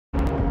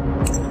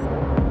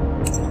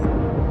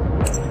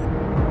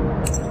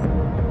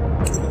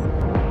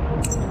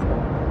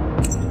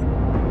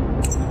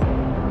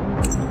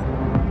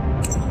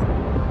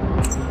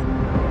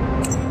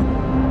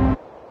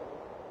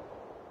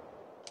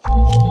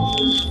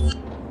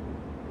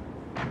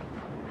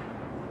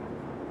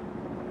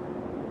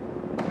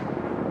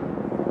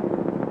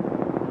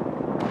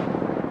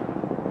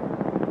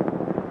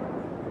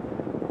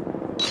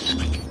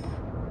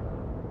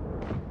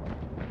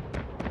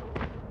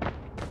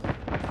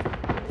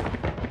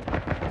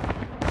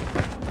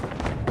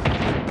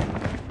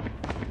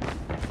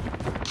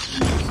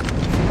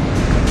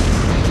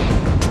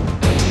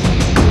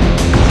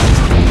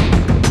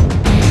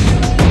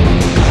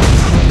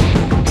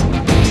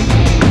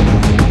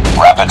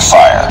Rapid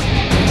fire.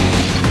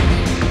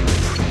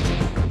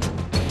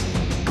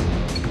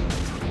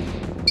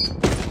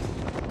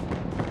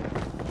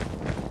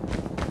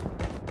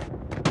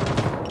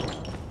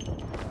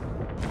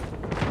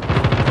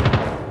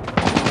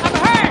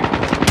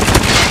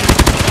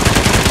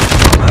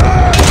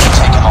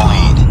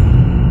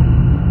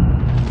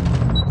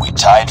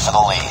 Tied for the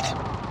lead.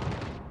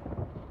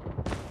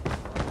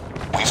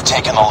 We've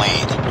taken the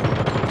lead.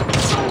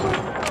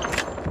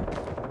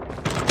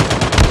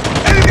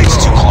 It's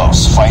too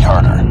close. Fight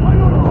harder.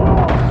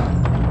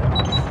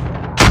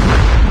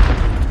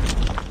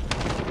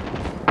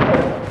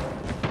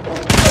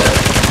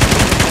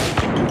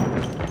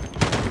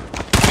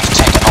 We've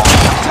taken the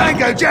lead.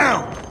 Tango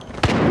down!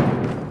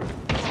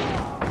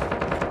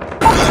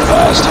 Be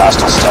advised,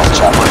 hostile stealth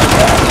chopper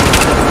inbound.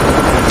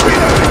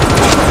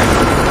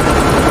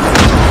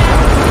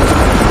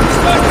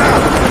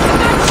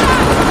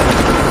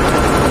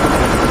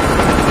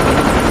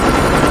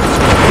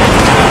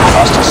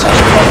 Hostile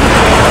sentry gun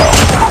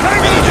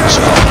ready to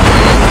check.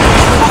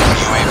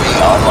 UAV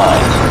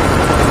online.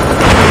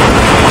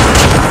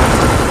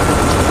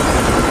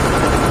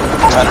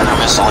 Predator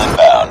missile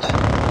inbound.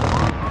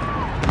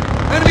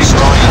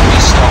 Destroy enemy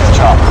stealth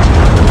chopper.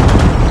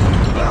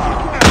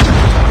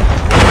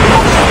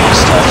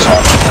 Stealth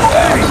chopper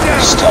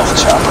inbound. Stealth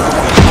chopper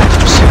awaiting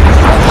orders.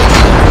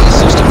 Enemy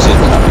systems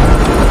incoming.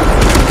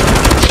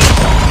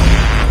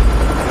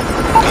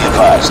 Be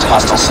advised,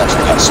 hostile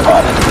sentry gun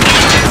spotted.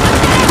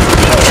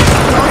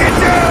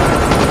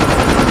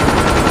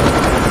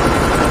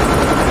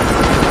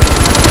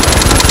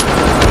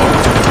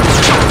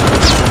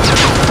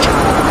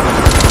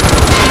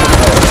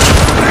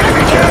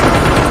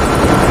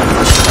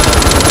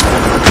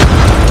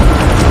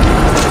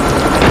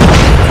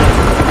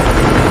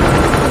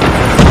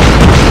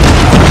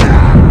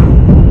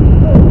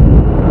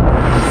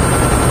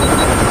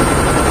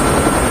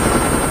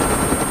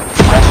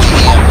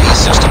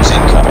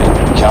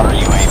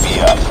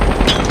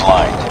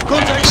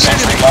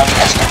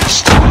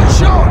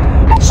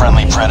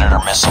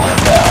 Predator missile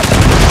inbound.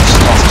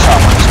 Stealth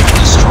chopper has been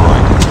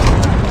destroyed.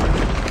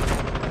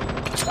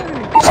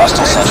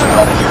 Hostile sentry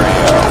gun in your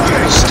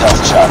AO.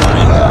 Stealth chopper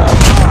inbound.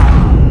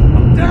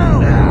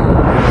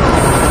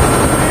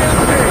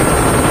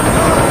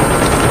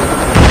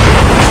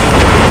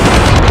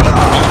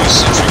 Enemy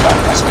sentry gun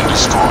has been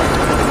destroyed.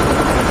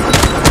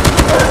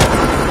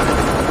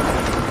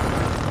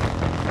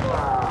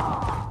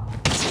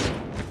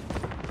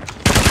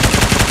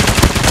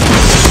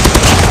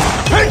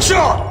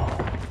 Headshot!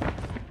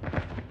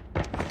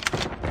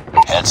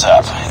 Heads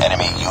up.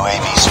 Enemy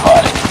UAV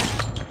spotted.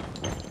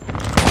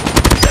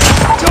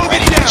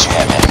 Ready to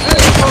jam enemy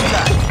UAV.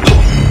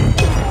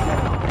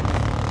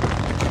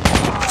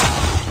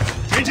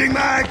 Changing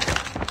mag!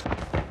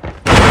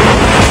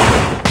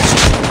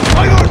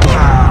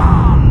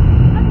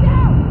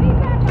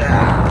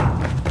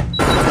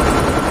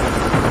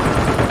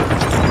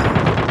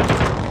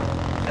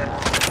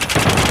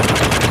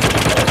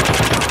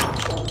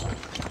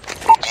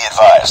 Be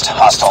advised,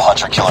 hostile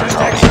hunter-killer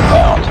drone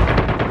inbound.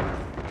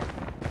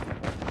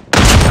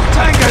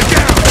 Tango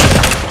down!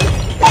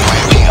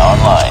 UAV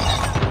online.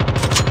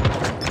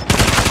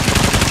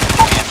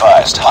 Be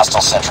advised,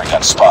 hostile sentry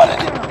gun spotted.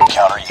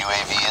 Counter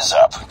UAV is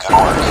up. Good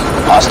work.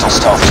 Hostile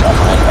stealth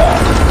chopper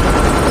inbound.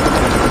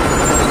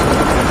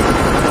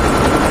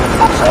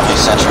 Friendly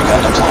sentry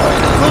gun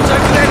deployed.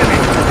 Contact with enemy!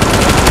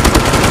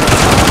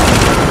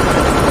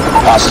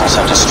 Hostiles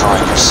have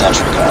destroyed your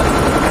sentry gun.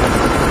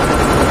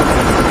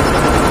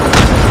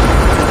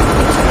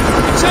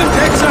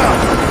 Semtex out!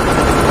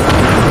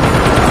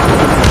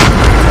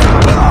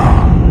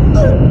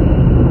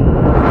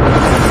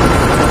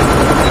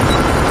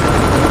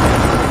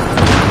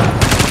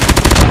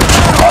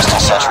 Hostile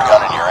sentry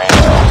gun in your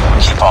AO.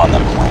 Keep on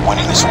them. We're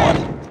winning this one.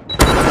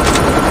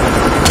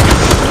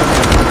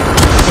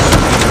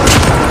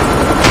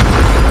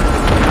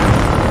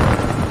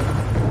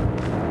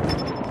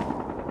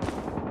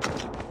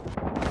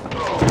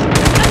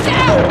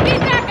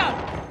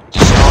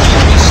 Destroy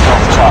enemy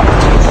stealth chopper.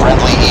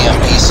 Friendly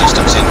EMP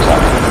systems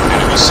incoming.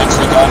 Enemy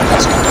sentry gun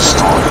has been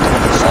destroyed.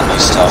 Friendly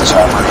stealth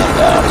chopper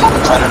inbound.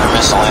 Predator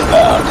missile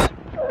inbound.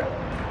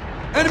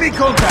 Enemy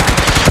contact!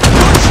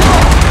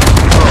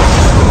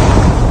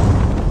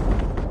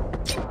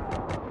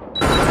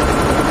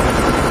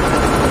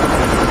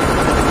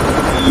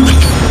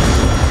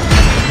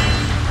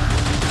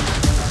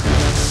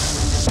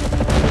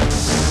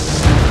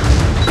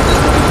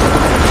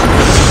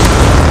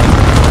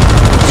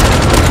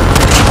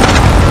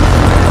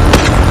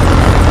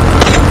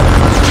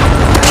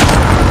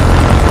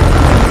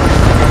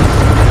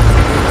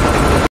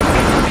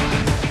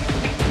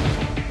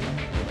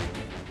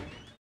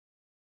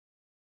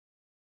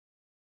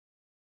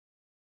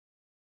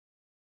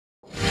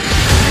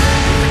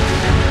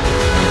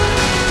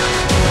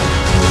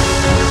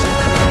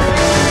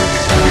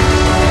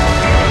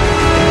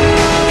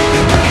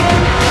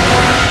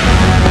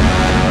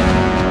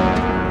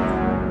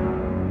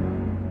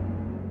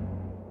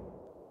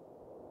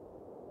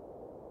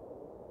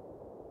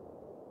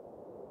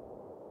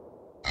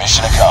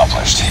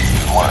 accomplished.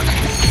 Good work.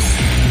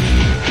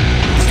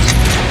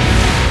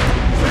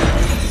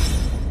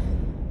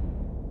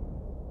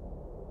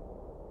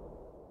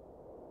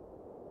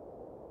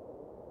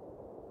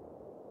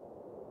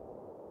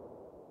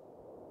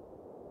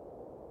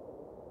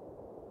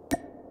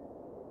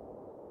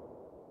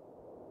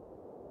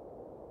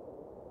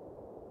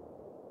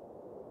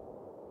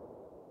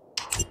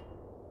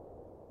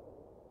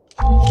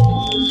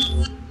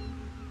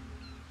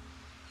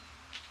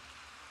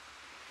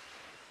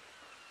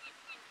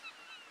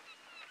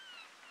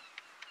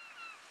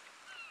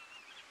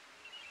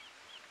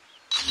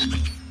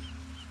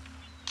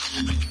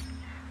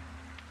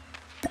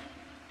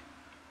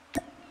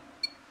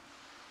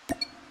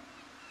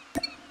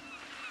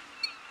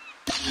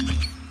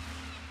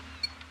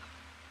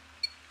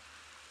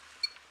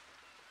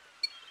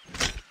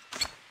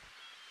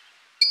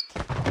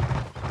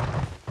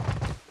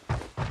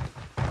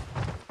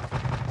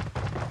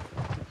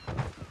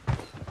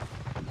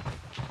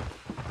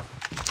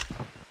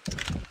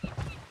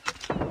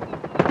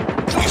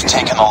 We've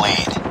taken the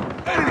lead.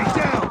 Enemy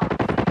down!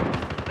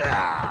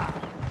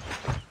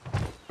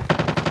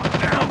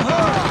 Down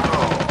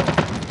hard!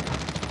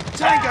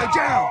 Tango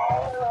down!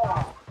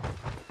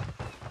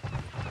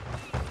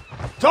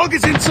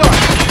 Target's inside!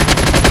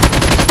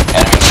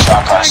 Enemy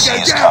shock RC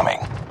Tango is down! coming.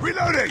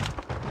 Reloading!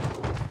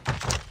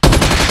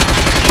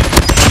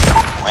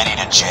 Ready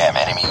to jam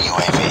enemy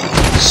UAV.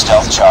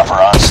 Stealth chopper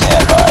on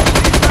standby.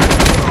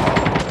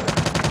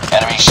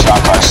 Enemy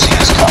shock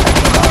RC is coming.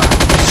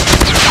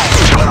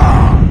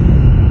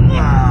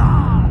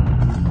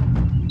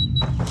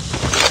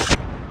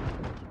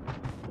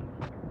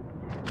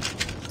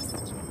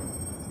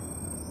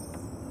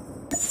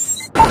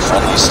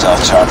 Friendly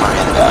stealth chopper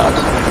inbound.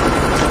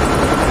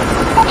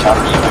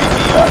 Counter UAV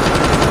up.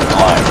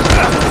 Blind.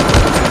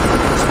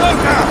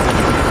 Smoke out!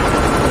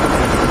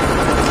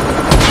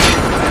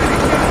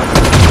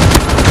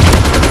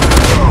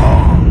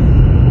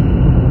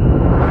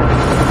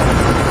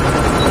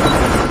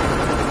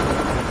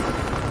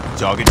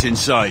 Target's in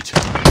sight.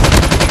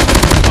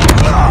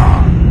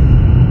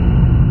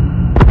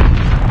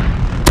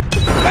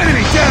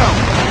 Enemy down!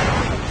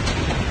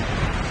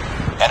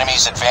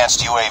 Enemy's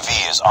advanced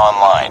UAV is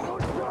online.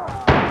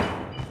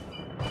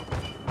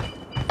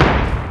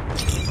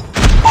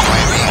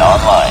 UAV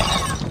online.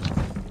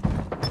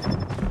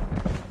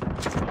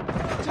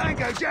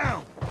 Tango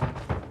down!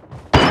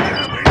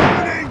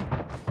 Reloading!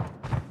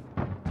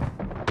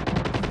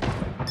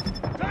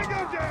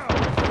 Tango down!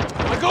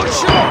 I got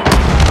shot!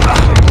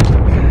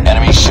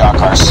 Enemy shock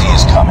RC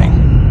is coming.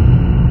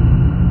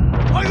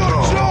 I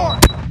got shot!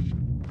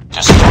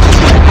 Destroy the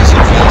enemy's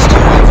advanced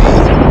UAV.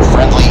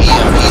 Friendly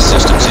EMP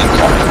systems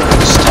incoming.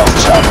 Stealth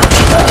chopper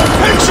inbound.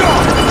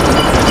 Headshot!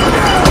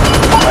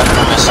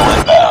 Predator missile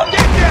inbound.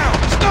 Get down!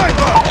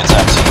 Sniper! Heads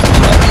up team.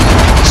 Enemy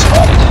UAV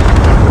spotted.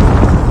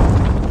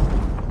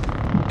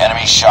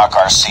 Enemy shock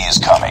RC is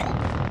coming.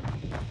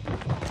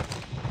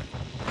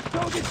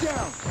 Target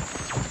down!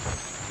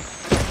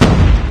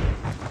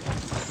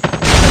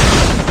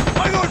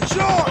 I got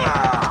shot!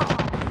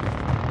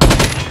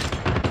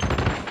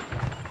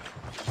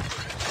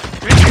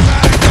 Changing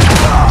mag!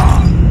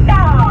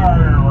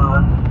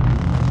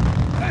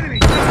 Enemy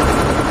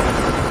down!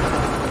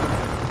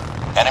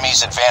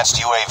 Enemy's advanced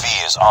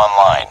UAV is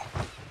online.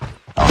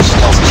 Our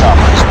stealth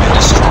chopper has been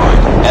destroyed.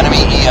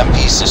 Enemy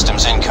EMP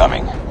systems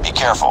incoming. Be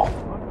careful.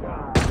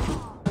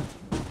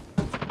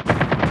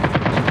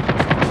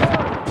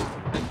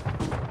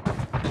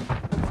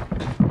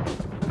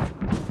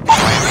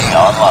 UAV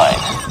online.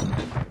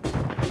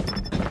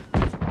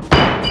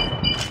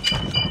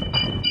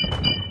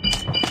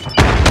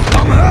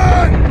 I'm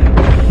hurt!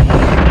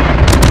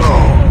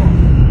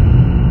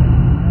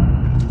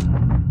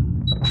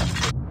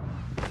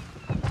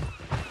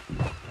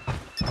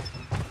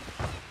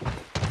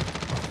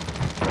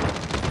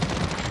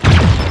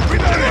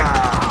 Reloading!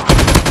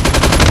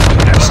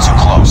 It's too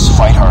close.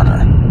 Fight harder.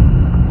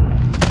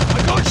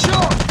 I got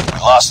shot! We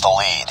lost the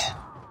lead.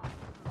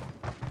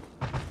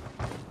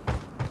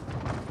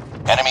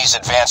 Enemy's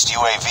advanced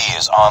UAV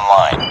is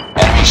online.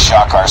 Enemy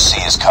shock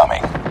RC is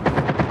coming.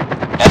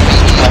 Enemy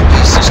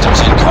EMP systems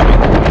incoming.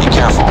 Be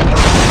careful.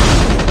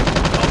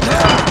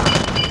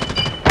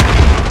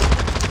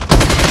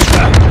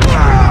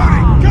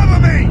 Reloading! Cover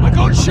me! I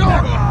got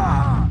shot!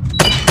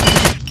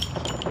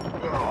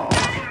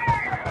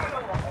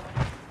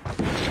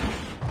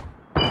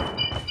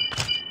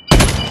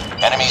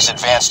 Enemy's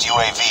advanced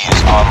UAV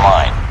is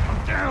online.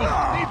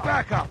 Down! Need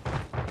backup!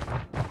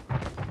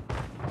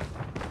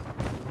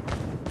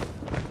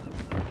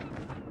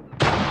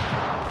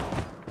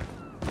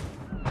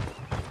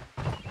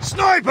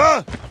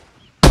 Sniper!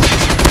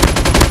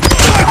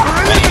 Sniper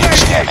Ready to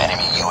jam eliminated!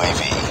 enemy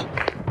UAV.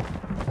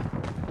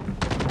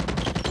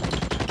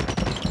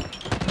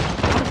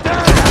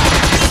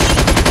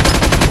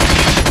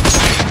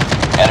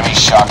 Enemy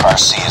shock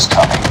RC is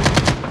coming.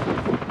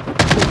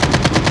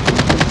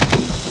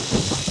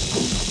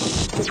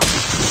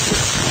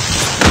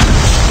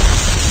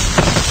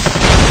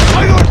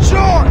 I got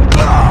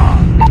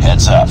shot!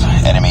 Heads up.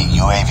 Enemy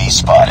UAV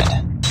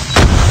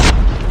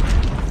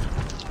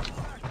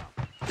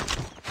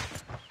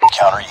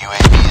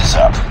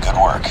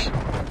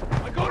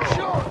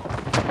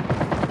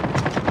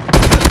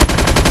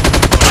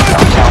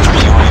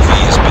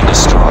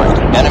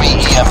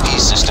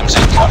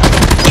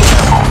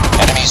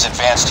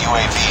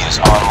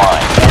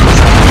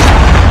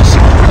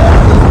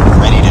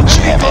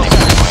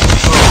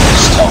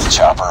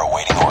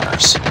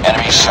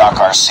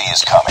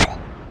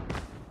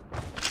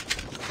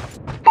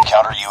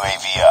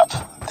UAV up.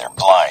 They're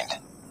blind.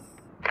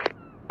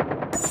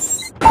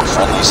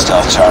 Friendly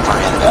stealth chopper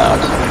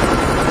inbound.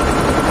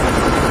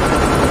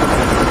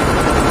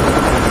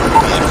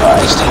 Be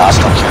advised,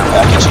 hostile care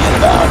package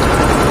inbound.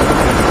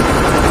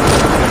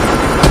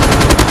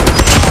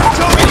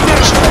 Radio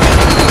jam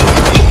enemy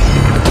UAV.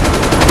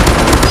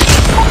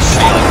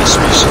 Failing this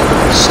mission.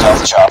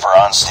 Stealth chopper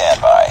on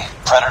standby.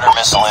 Predator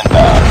missile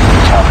inbound.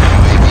 Counter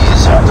UAV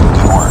is up.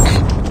 Good work.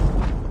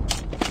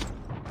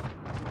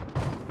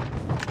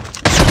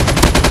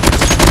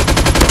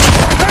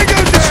 Tango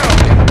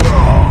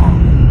down!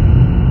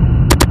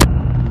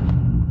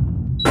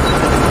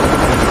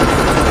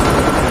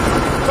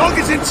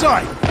 Target's in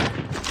sight!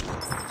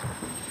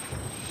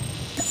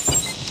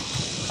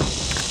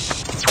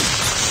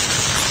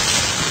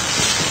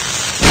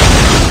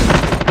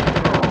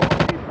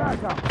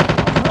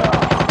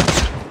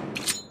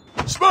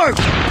 Smoke!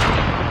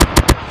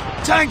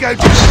 Tango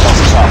down!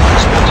 Stealth chopper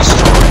has been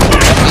destroyed.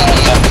 Enemy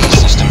EMP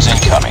systems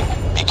incoming.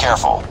 Be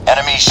careful.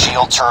 Enemy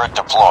shield turret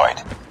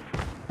deployed.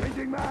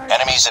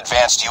 Enemy's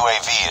advanced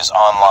UAV is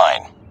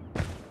online.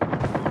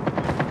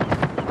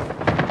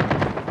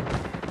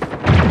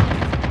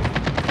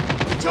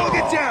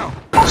 Target down!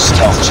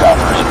 Stealth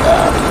chopper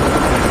inbound.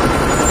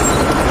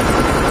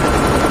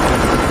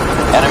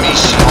 Enemy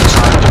shield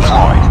turret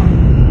deployed.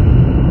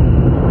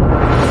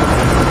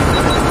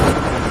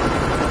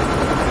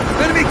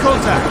 Enemy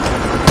contact!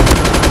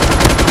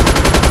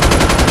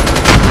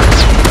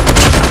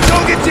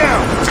 Target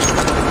down!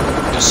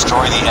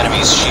 Destroy the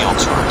enemy's shield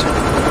turret.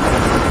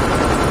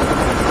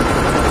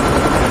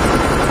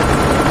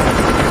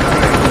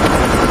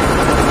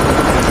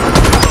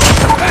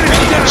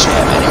 Enemy down!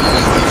 Jam enemy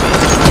UAV.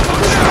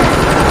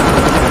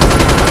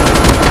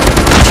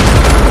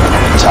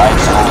 Tied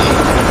for the lead.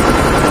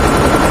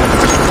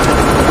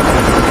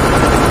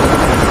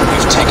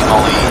 We've taken the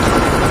lead.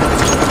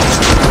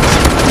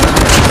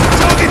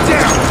 Target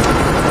down!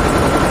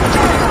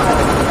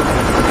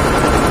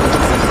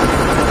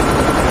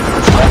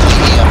 Friendly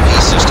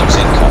EMP systems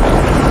incoming.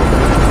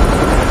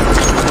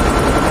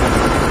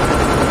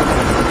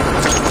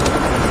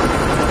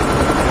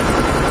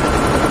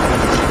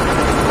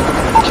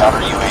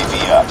 Counter UAV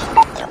up.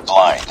 They're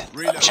blind.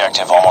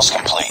 Objective almost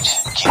complete.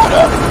 Keep it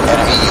up.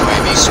 Enemy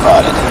UAV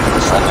spotted.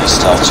 Friendly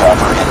stealth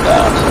chopper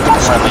inbound.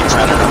 Friendly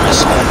Predator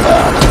missile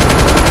inbound.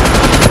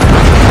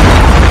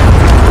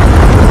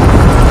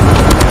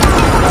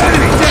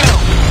 Enemy down!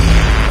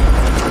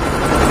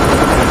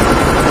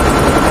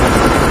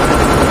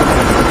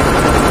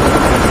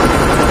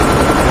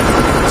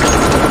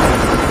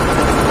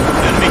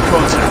 Enemy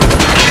contact!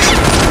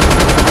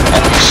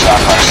 Enemy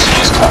shock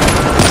RC is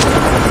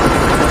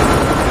coming.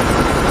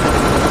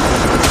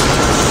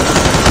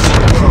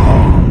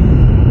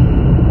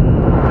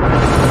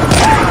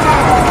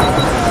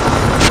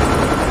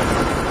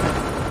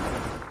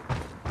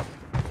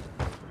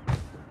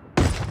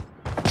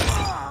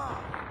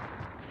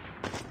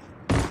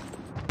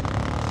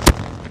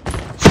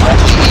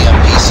 Friendly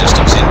EMP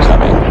systems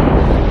incoming.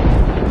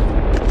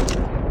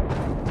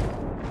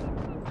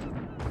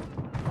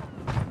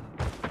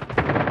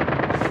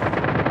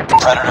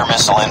 Predator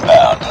missile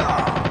inbound.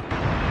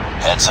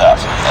 Heads up.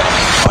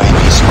 Enemy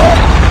UAV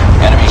spotted.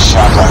 Enemy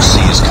shock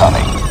RC is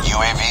coming.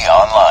 UAV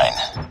online.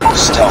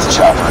 Stealth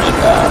chopper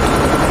inbound.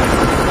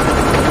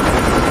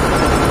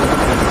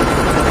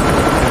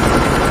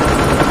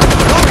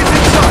 Target's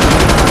in sight!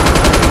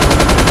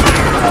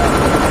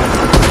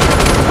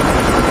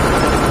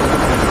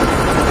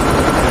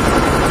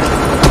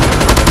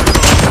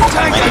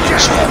 Tango Ready to down!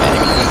 jam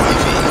enemy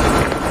UAV.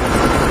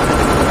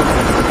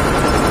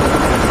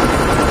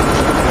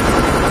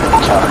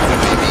 Counter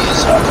UAV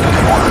is up. Good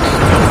work.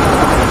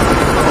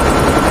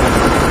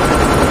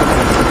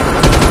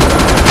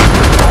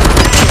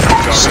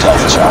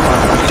 Stealth chopper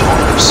awaiting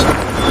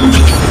orders.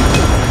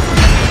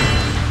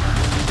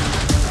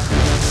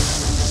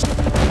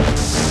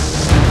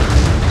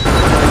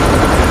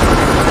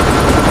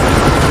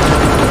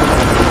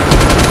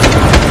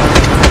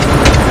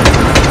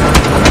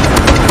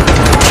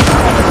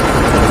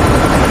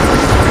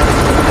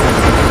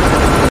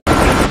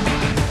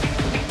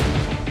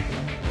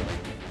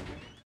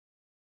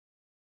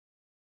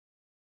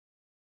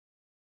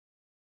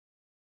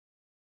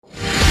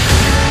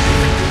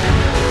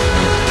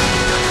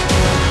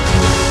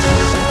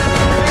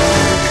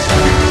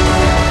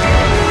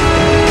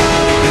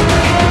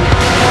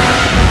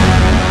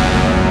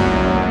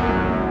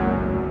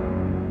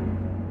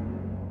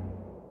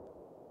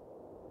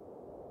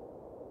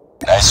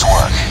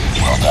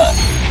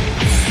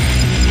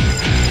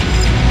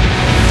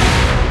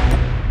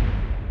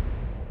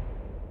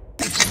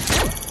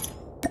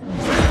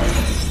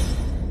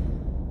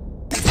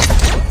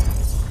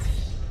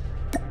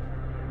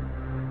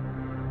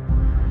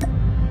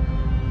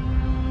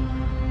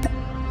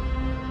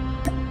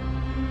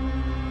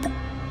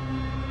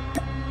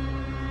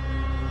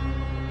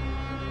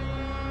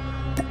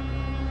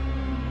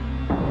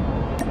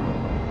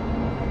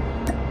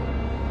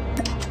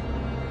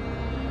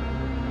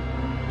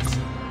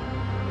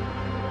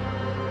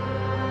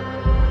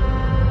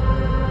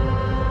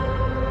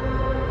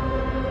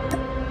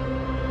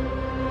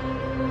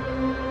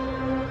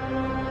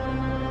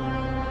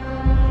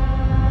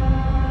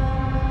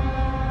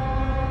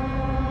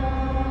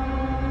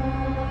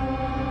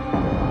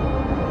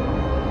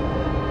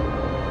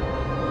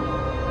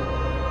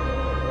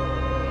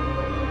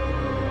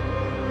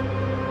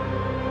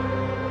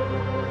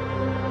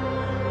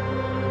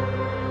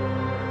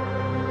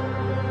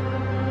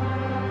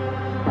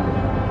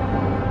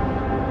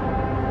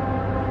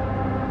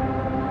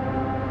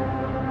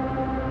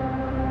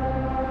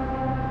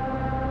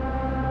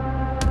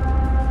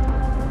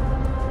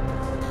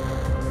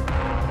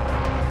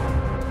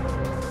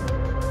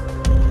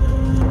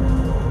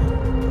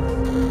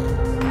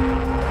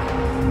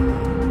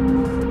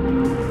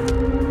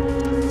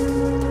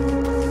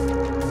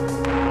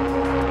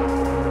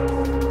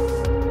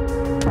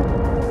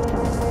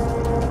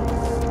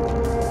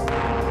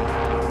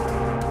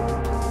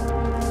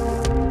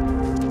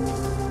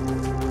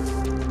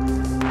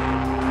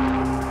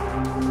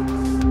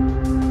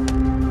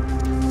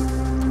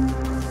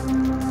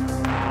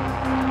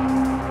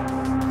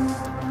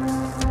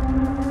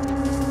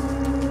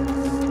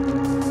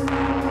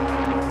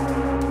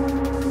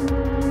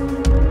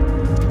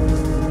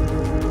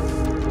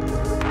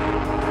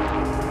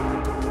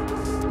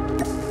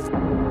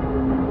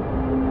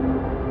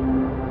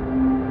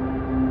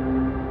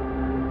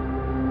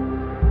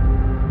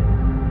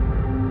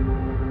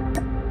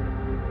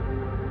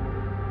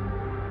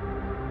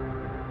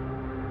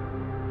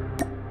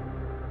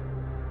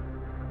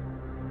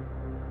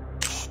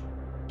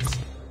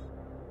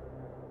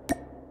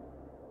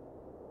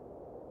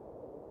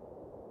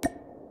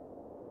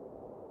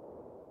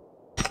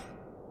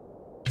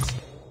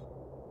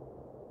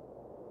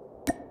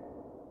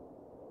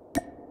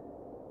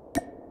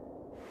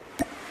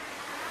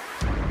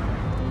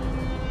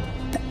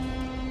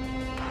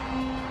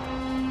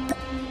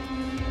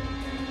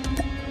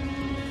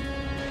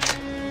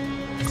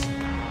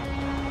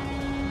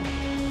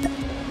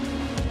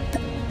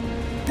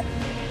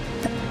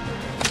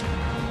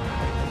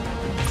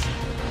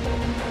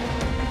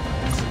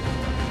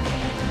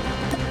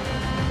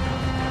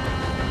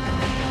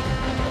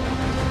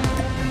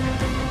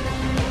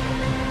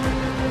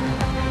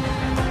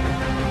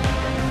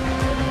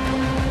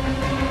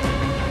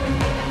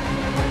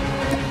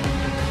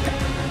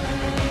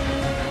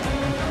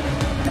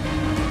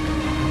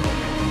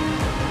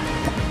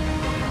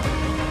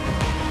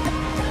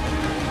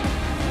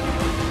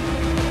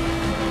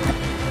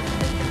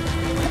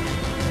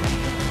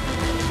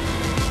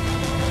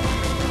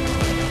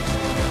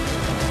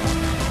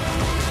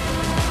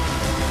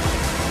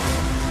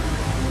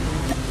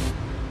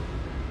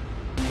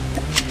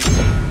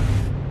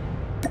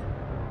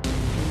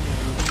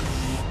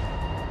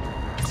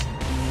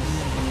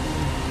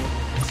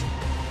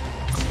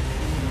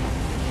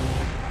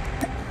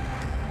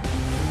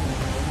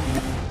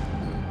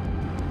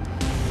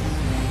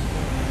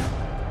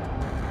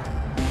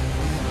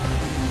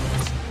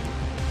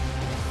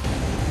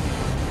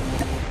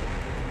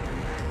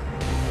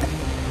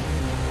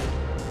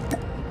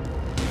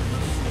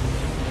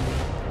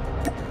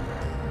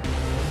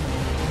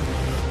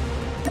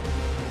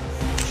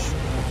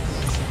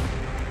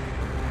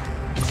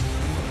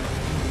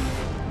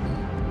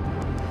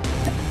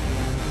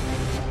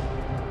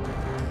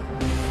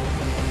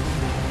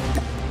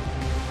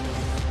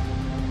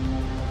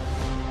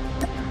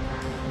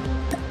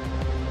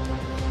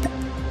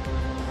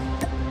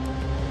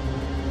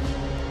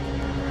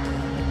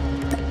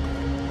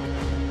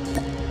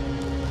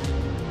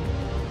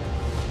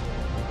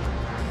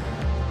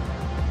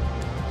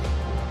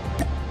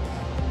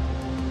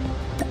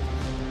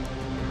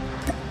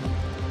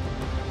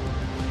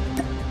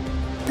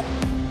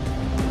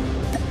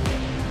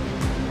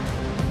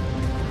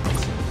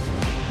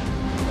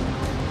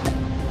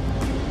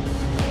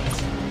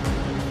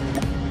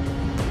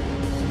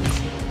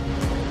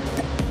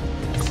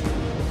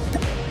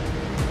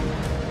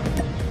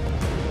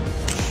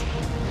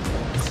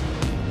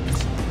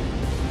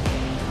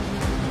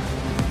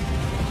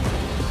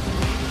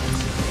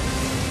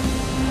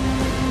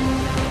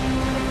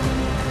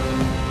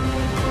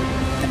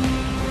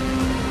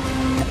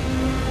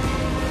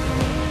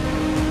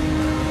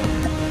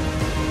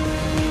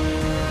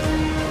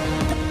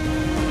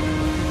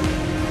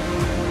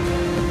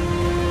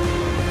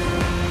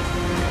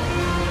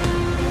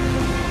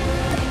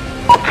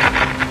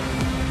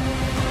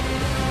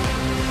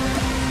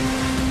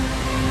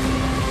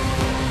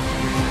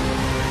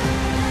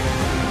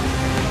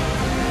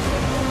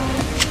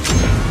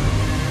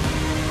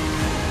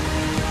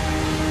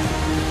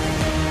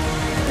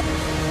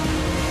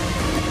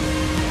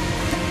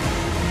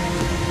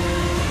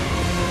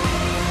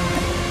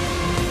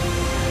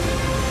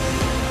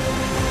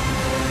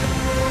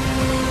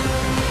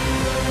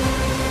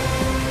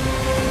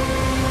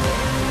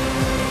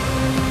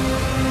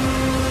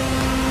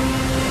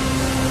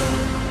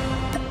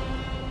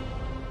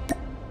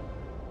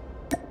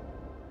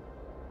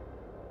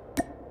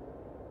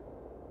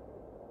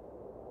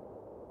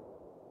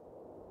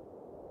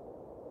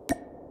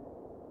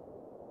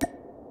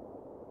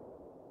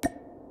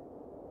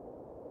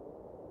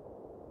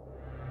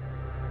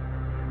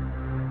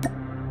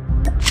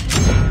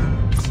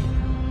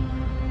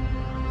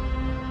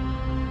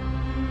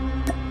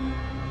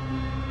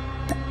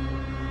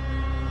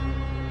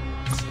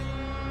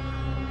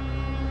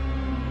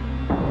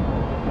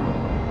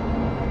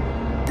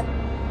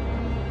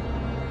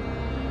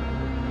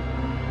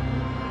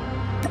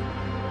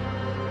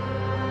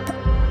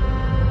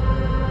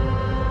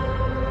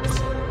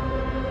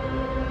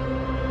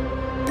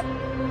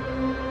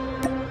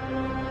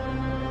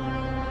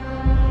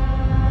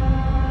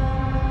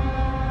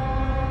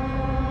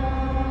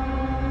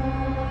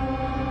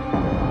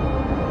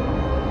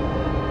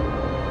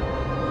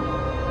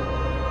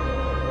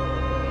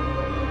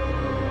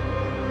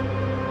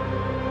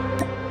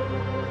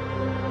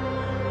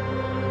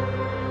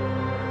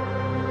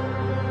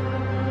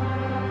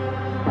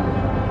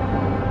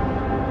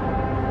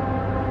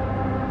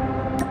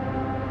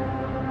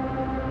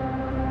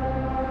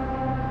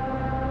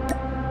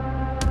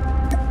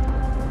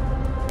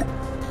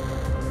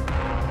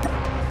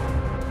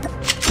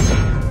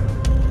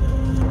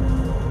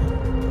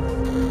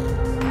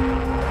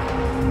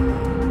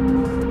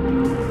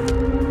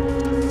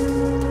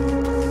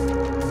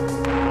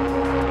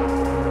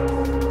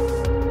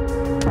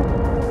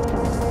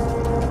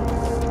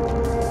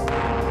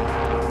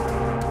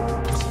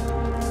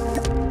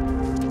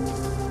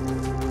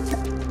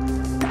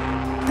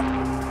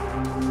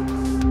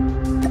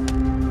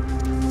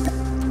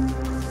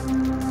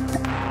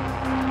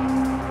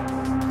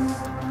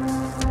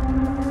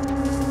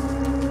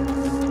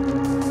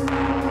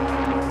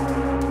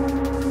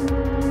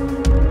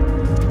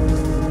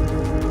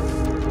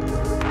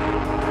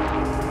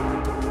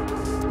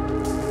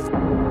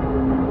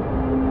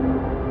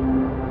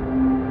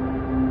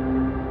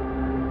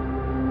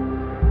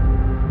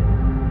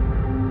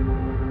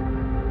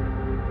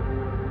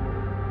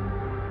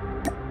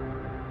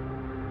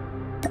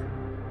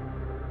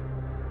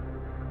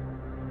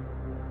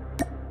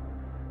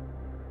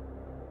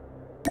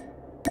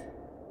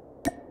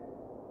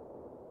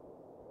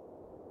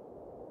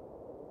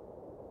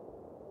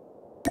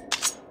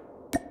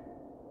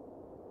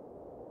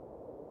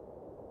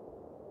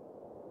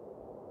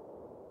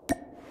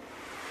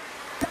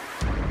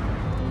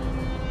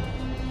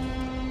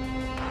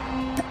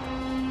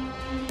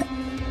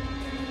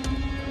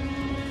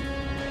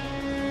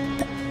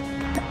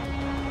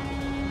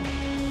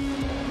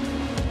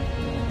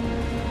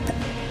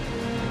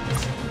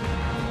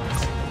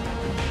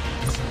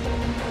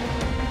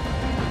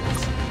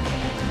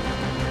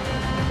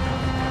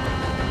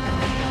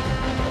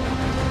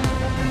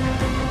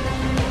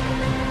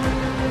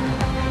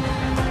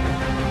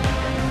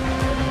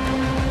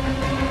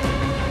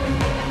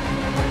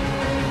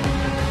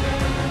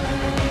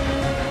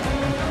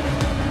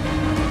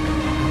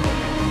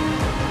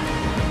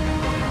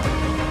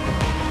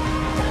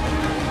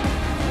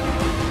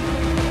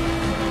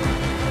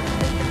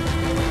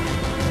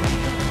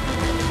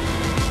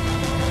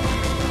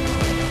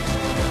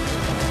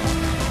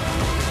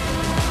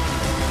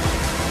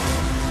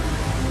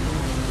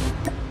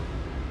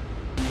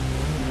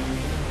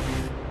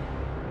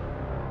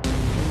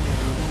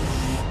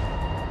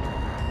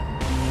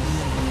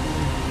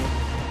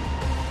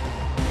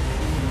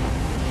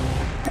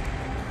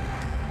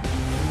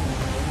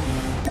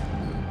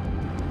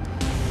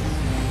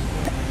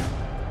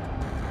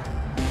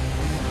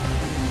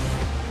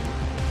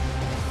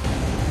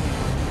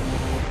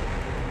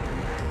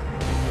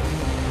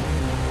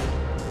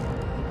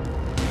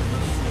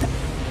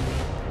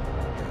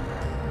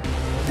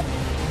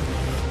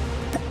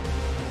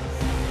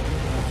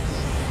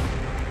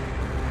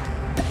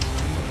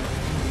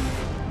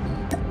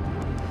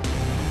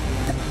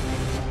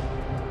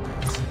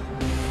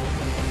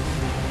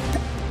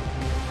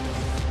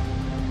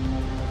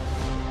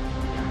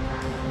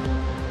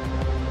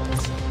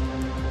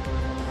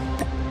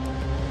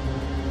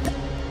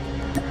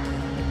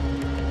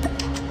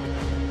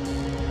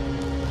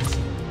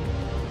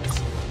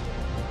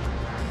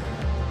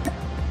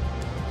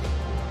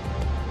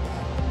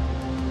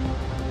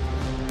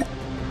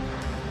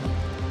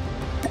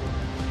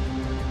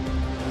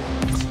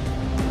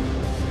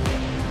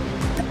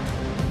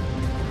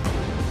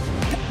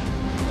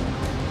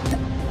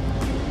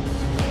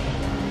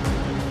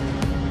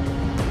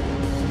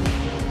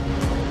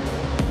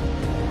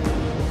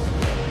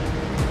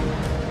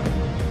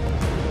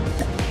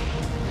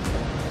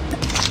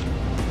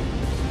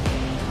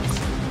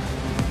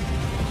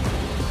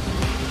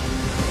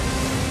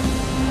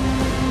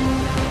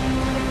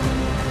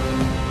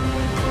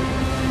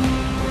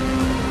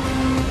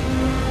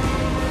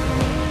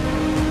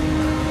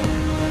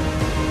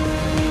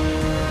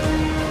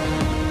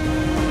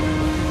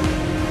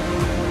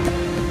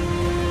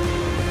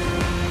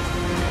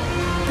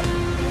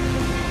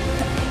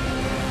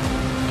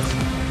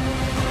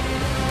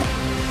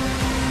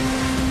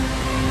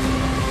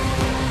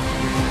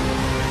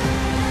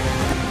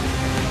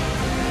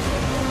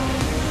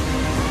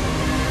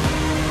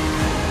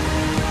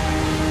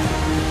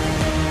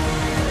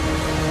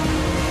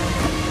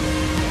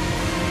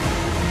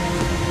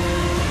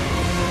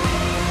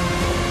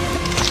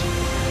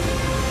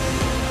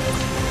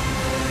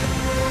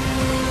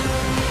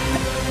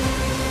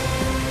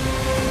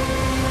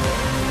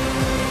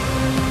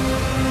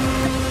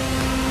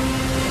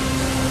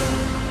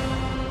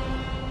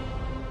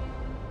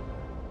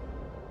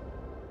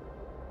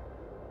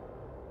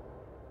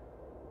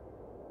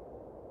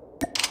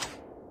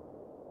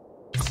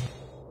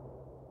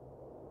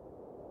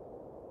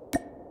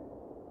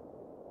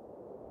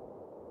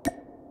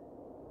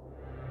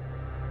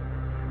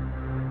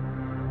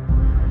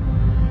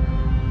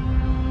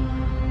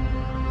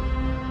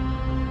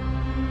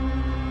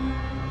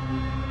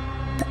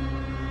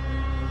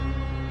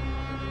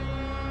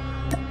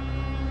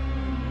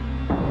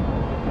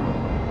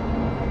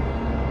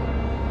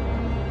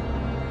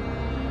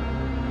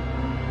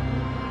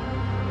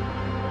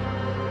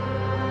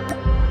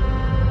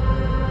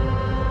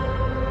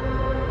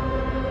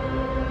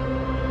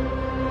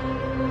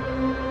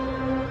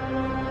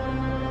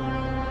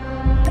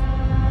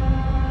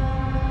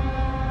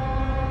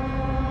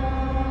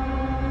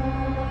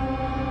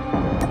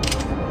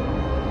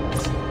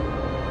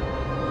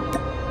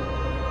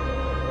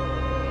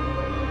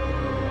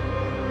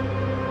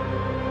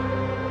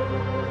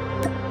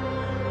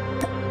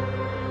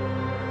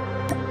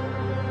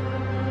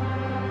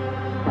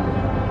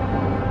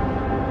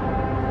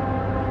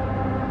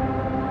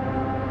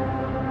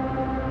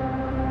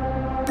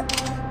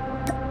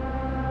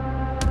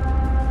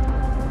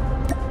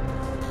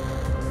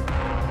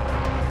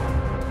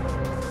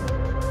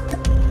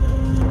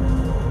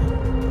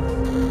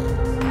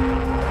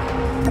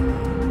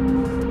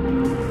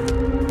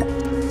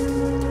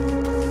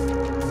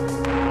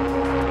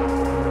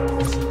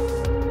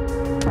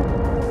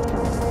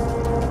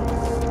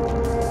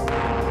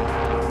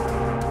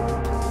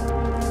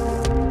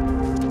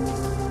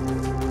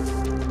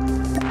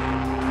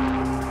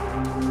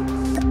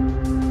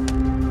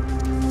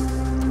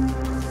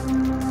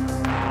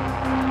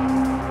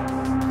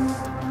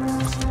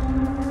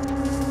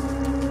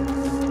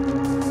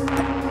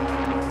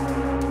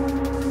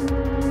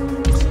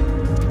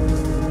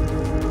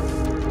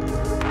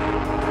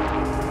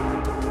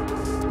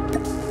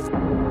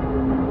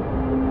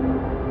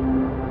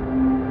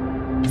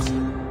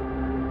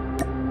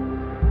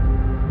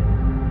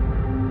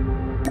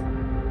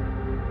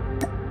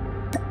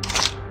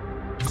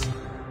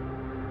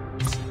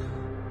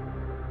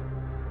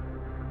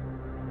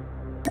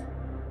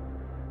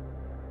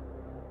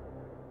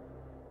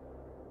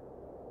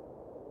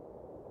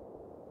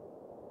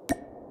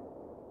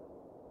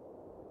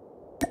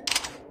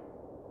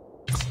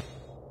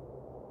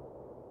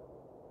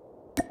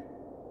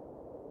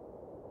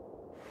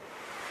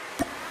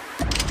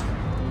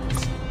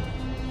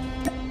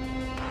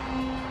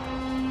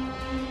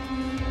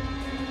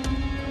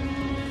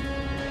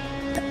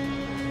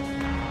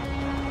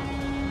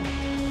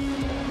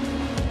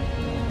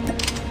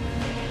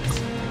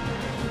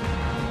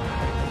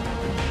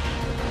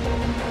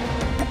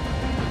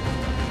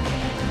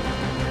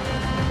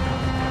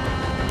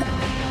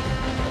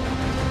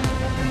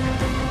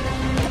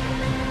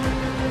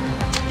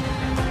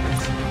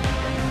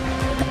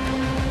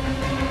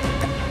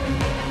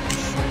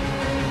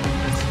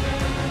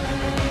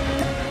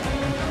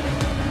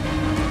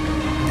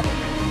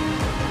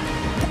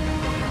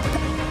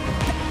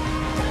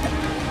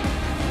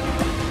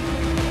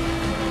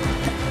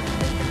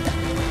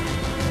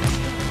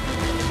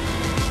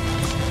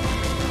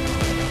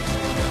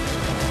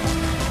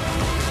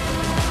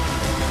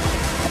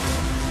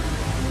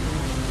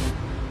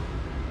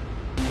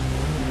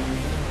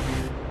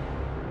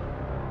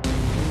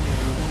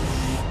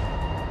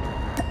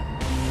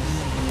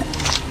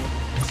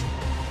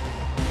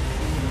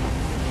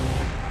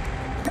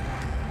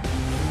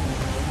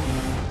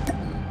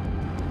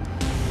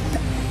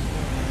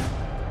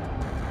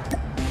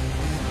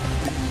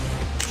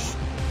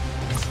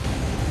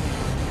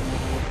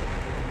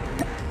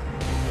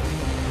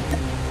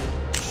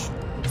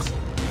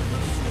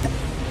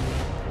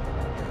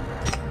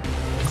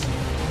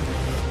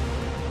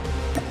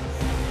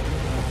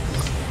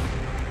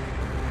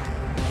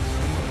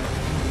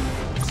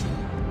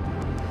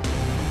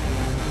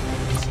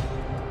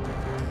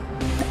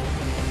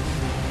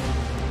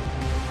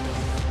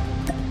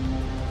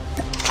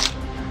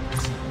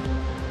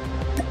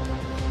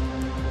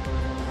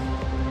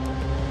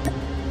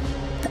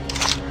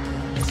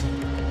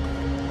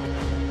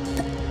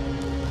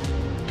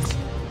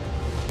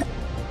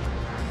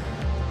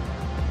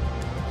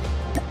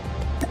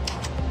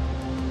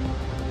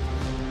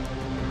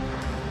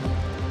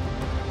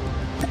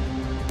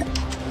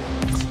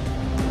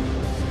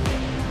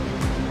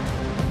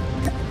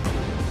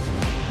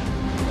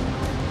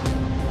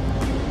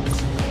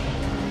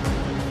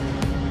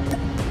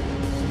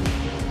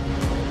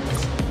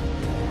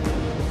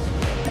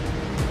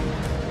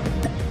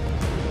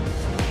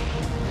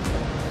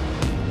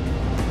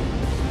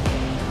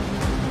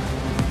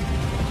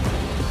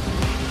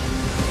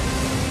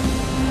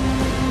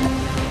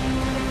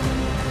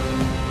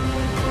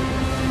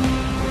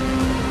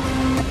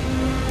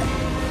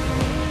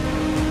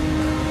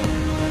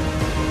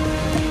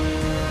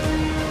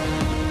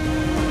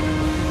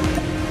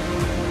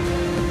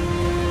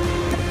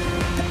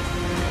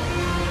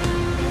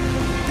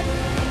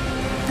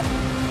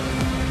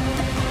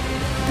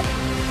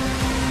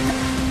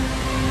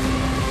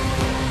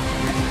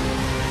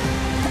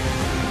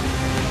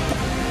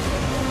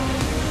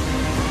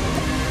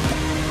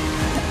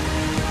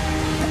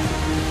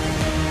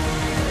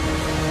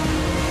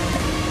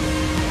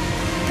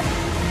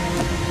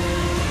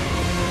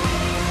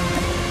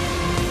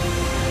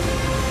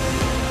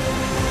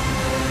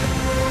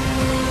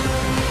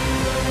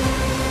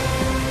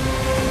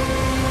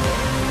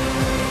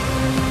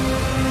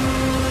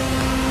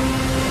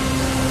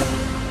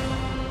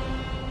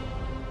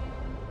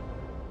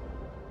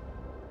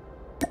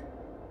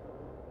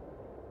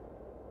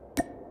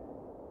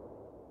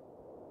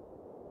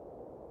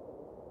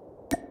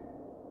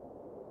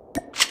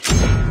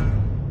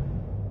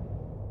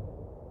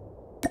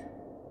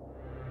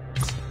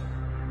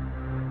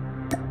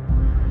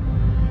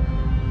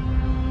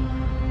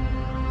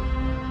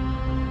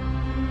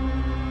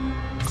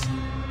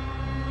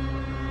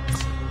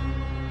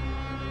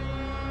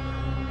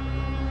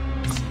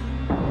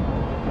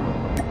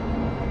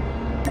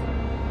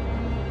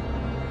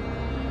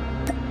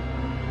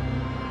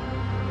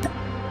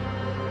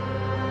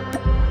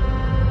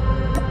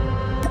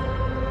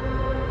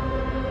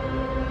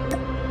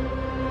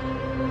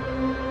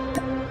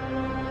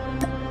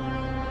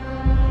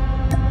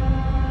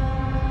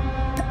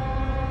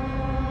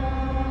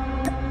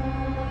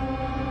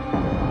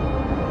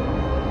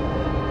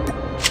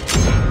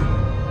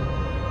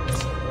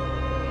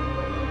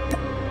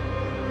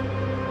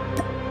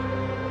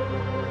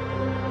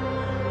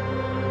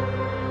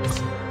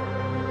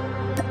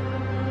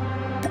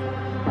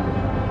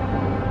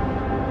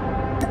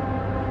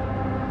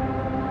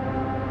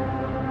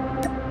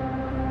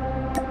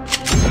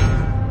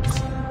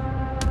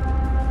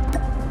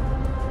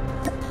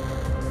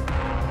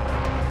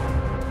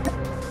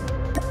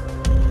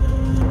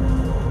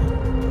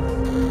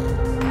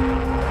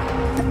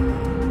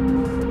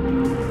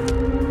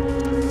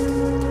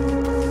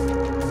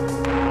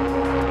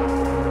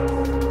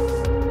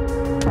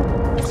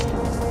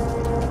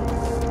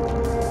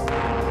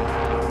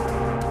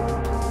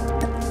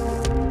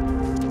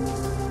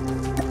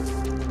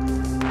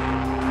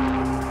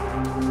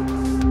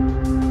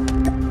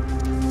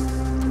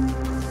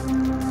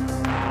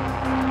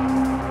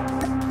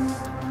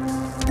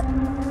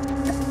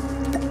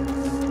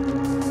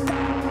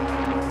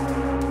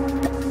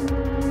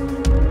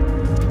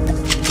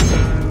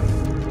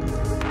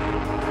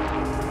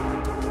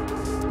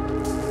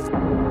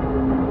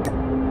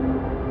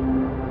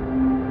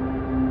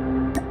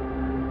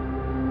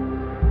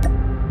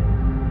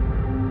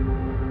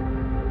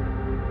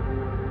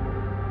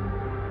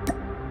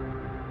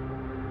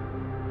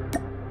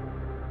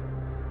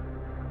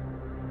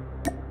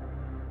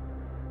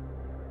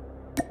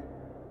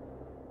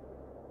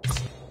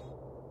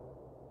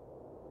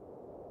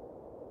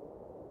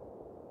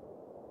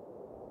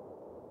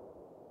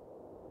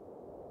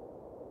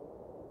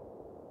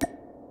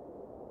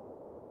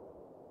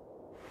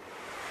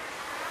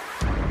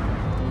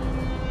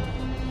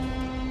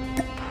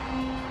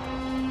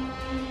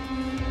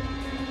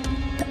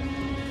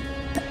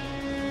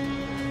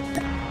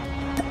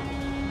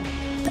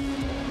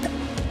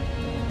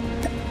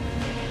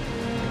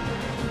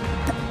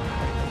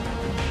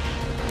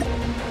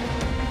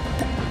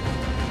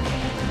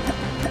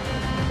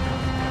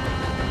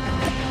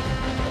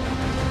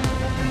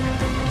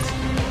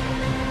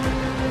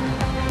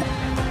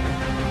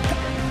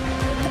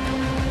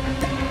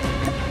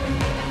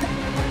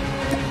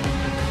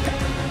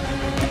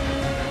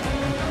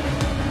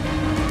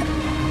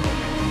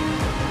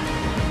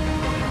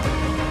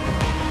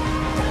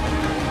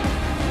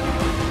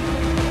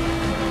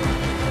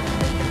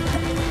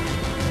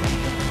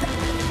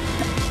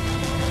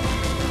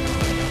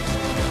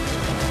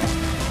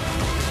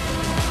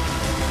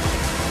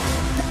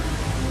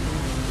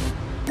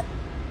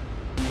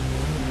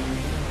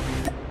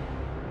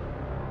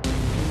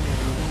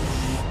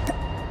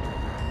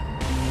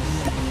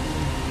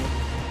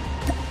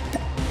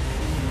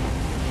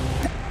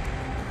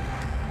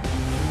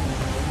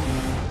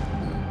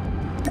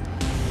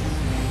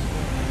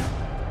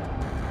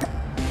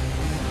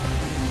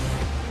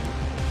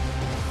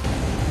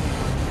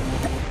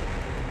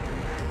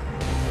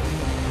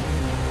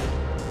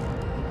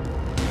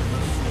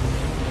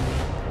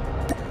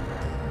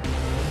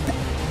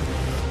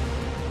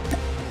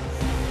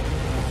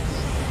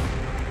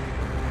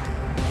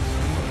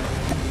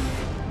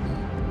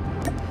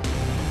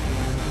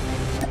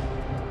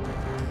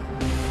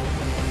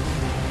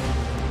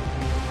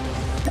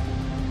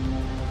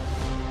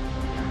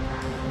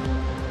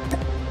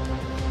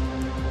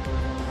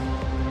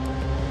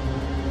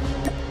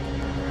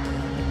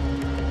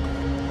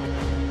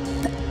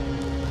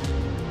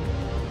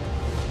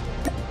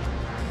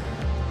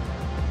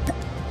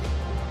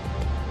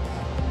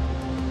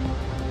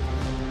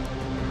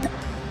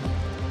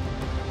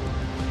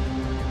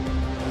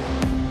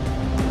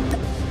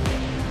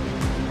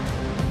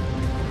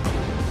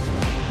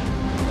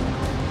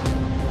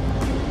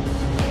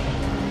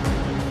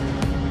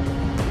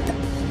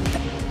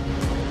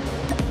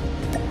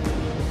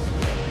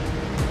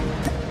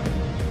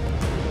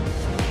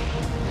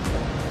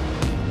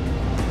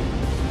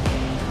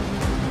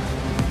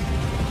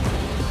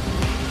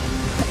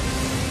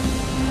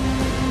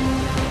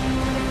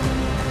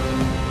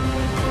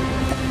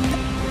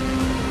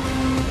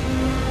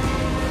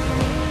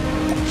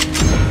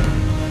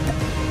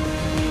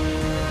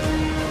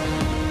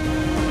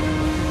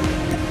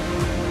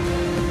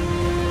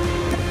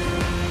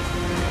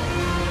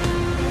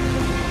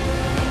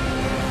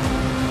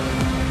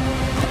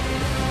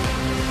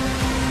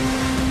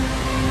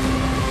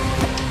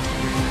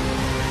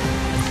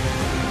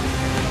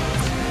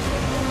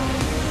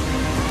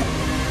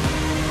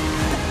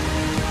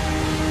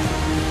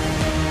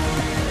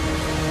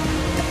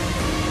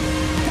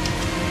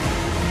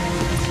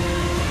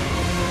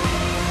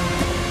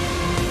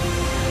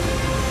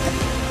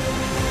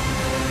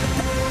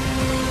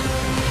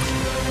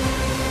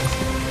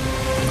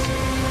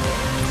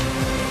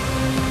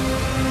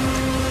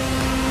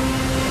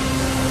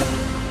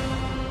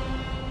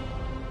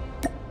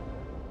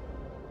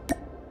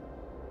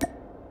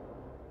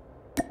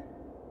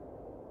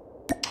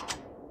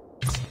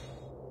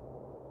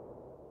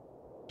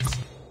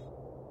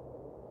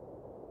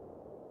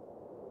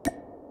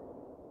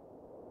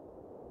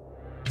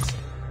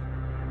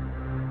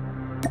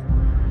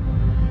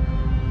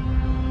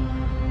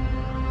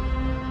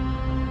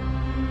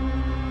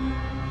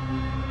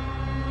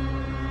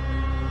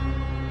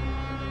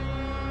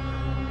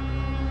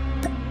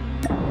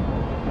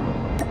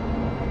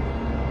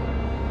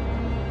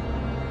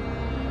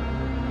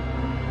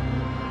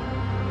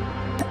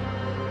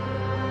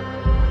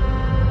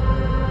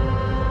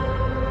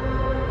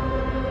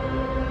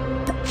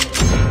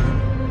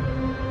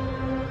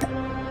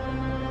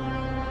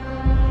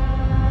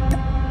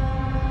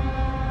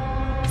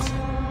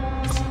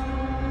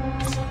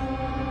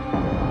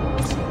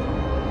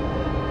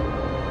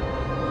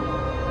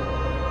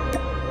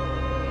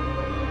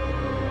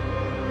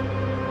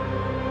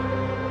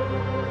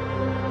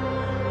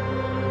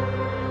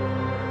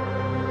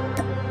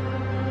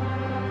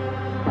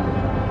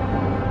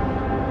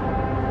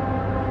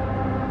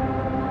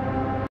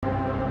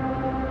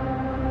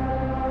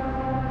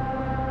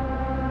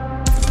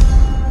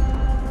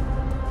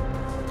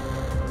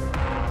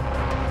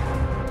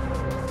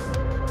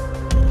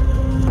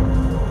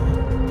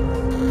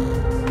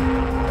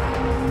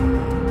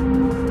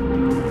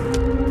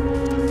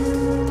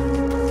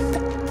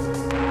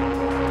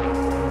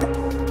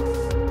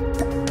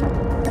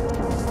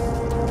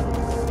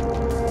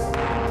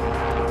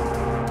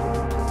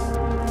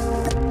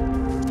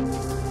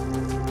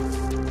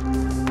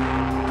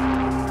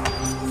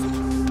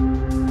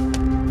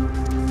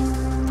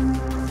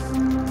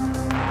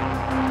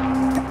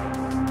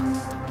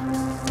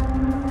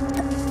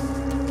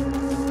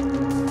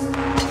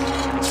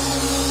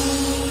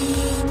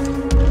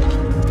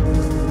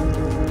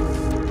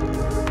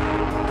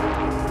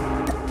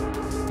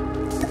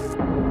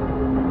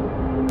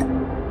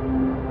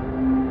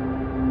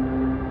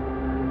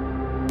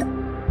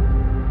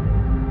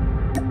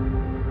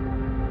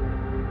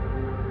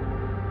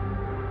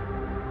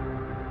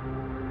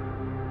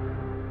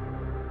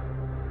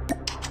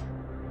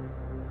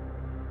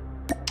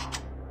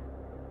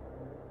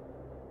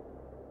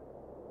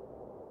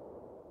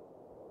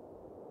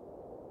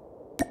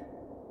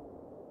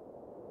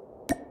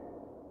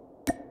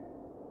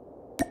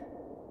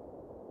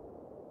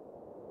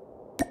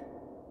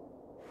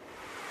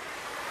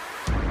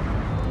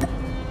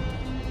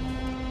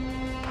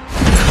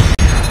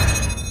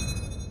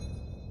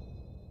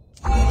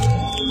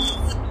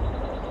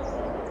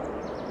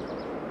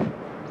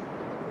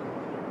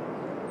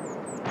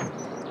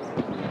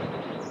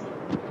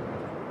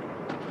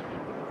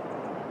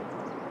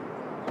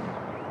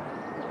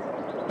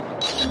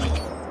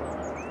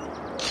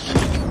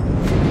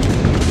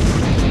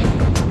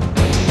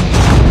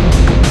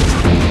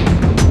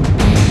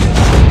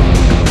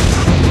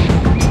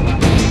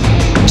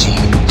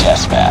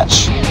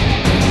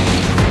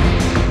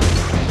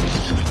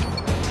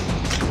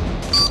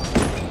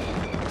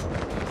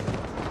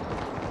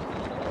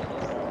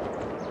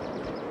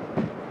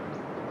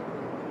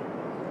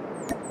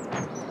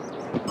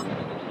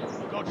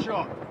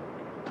 shot.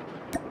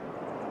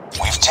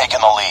 We've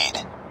taken the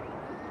lead.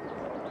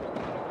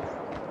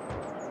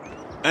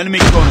 Enemy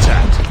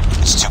contact.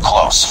 It's too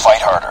close.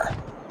 Fight harder.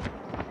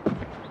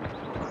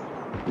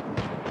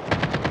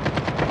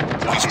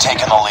 We've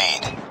taken the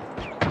lead.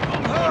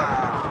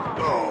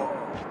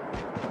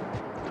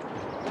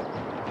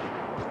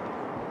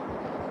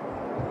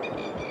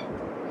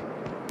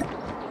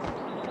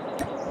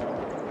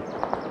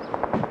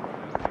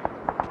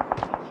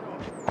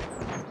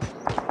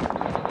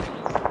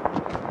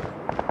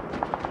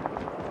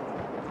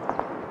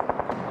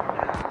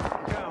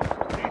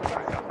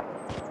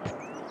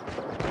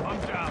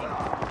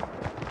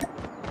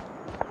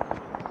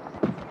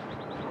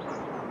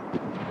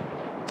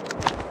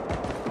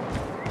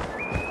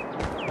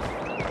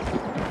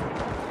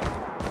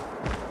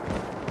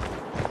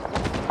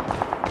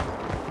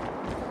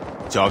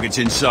 Target's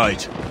in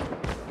sight.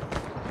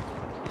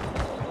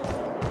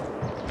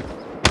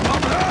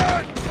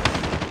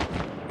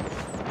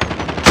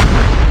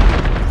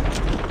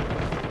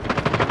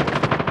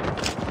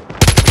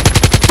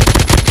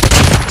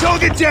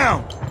 Target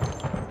down!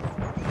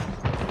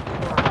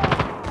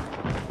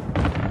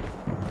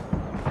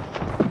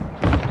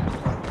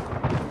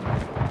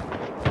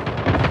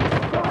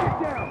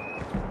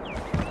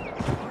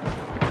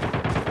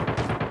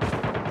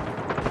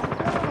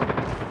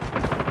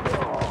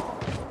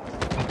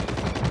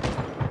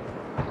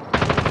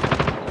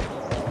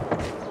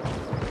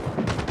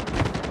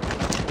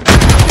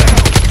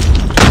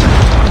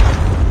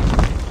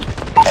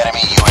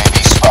 Enemy UAV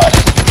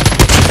spotted.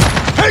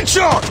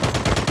 Headshot!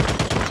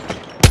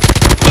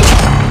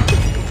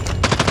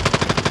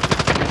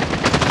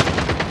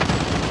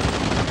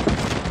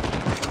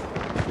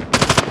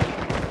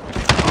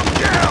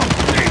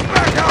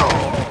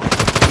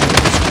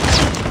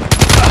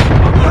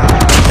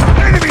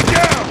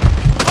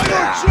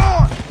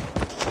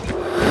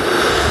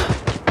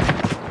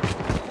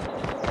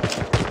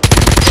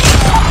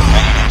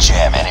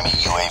 Jam enemy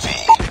UAV.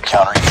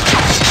 Counter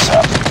UAV is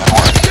up. Good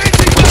work.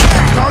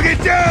 Target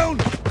down!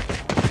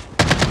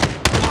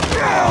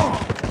 Down!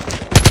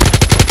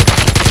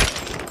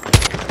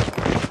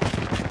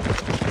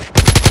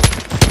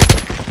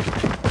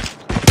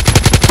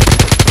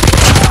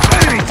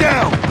 Enemy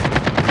down!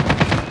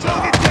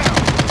 Target down!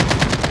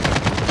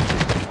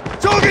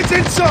 Target's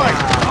inside!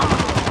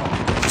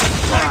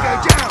 Tango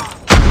down!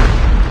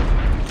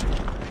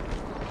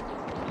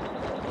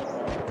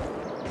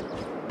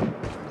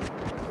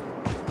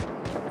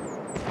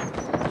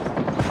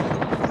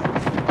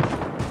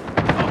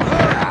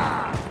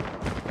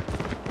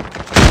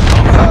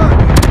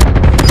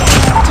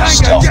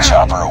 Stealth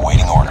chopper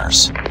awaiting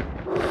orders.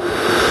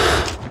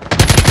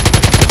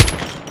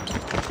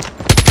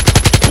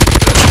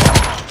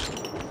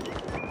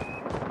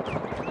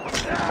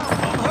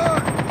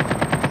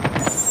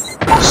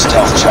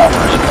 Stealth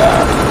chopper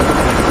inbound.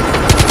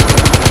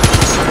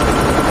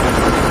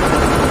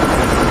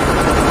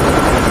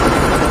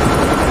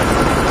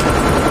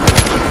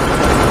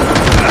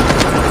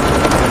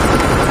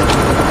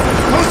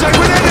 Contact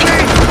with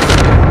enemy!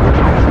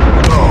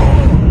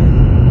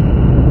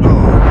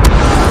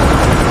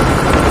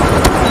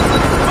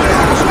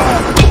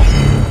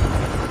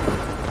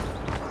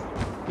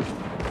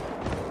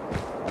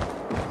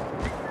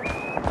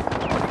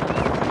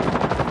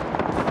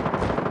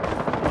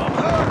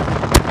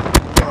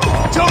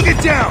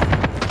 Target down!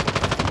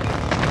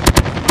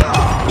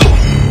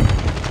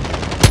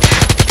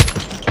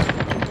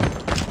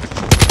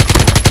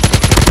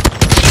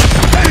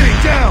 Enemy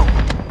down!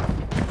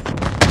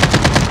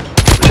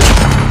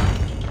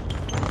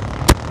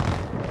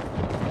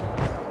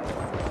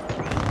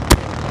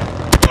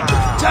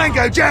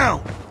 Tango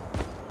down!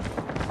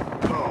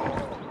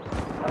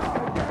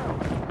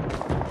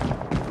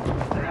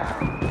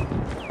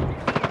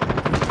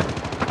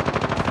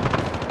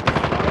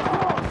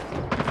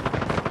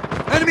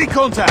 Enemy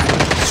contact!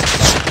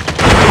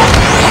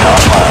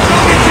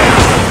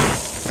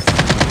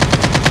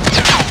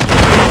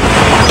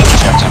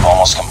 Objective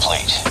almost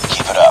complete.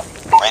 Keep it up.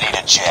 Ready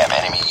to jam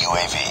enemy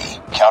UAV.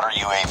 Counter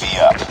UAV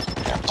up.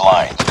 They're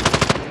blind.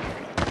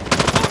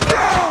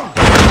 Down!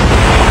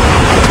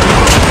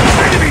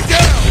 Enemy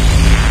down!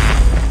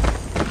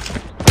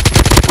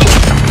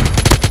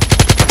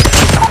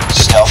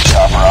 Stealth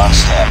chopper on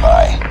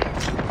standby.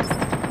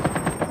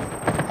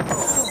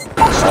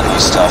 Friendly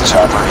stealth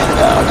chopper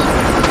inbound.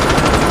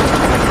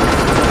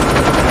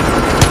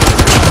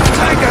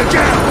 Tango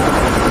down!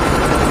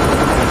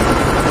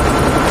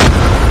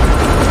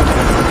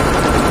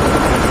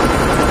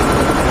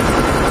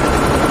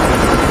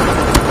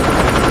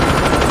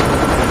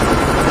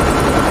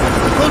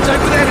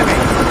 Contact with enemy!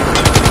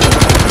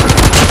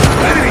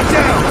 Enemy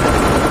down!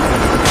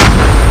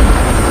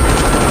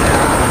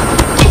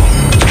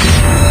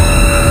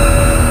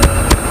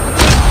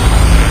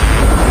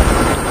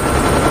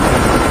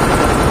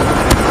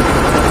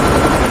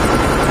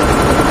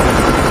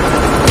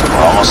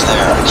 We're almost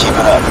there. Keep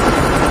it up.